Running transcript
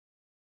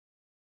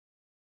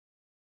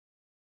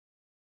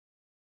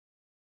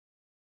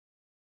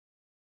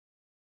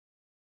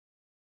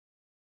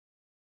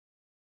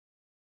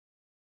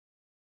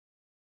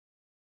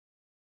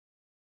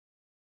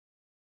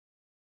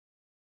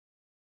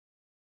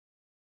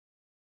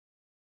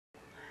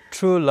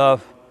True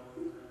love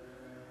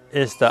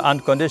is the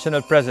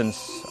unconditional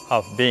presence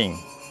of being.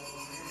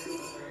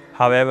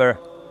 However,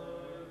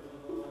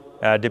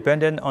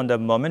 dependent on the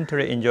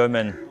momentary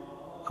enjoyment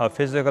of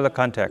physical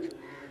contact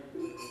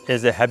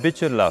is a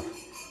habitual love,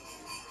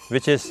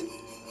 which is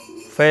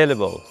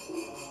fallible.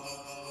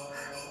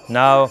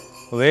 Now,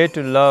 way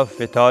to love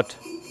without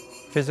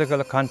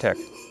physical contact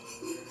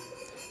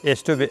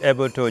is to be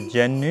able to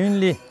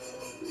genuinely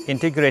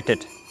integrate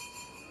it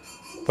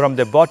from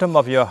the bottom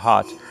of your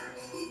heart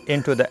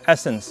into the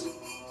essence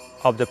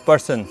of the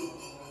person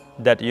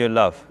that you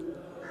love.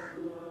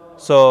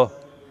 So,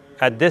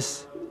 at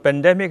this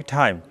pandemic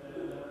time,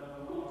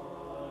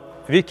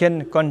 we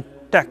can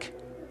contact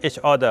each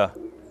other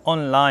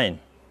online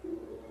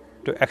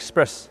to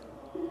express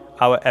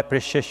our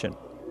appreciation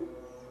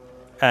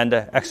and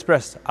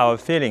express our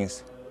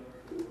feelings,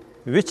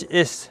 which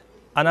is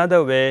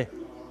another way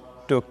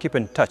to keep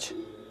in touch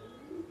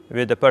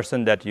with the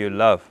person that you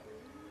love.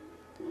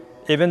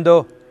 Even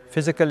though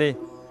physically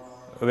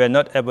we are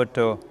not able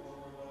to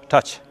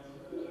touch,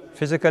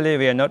 physically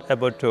we are not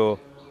able to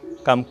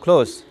come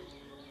close,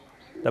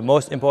 the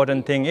most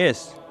important thing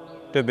is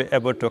to be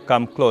able to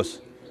come close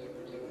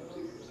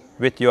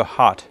with your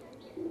heart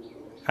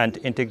and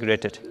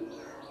integrate it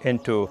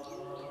into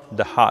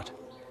the heart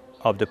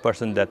of the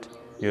person that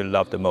you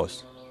love the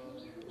most,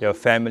 your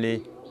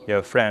family,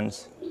 your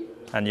friends,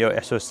 and your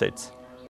associates.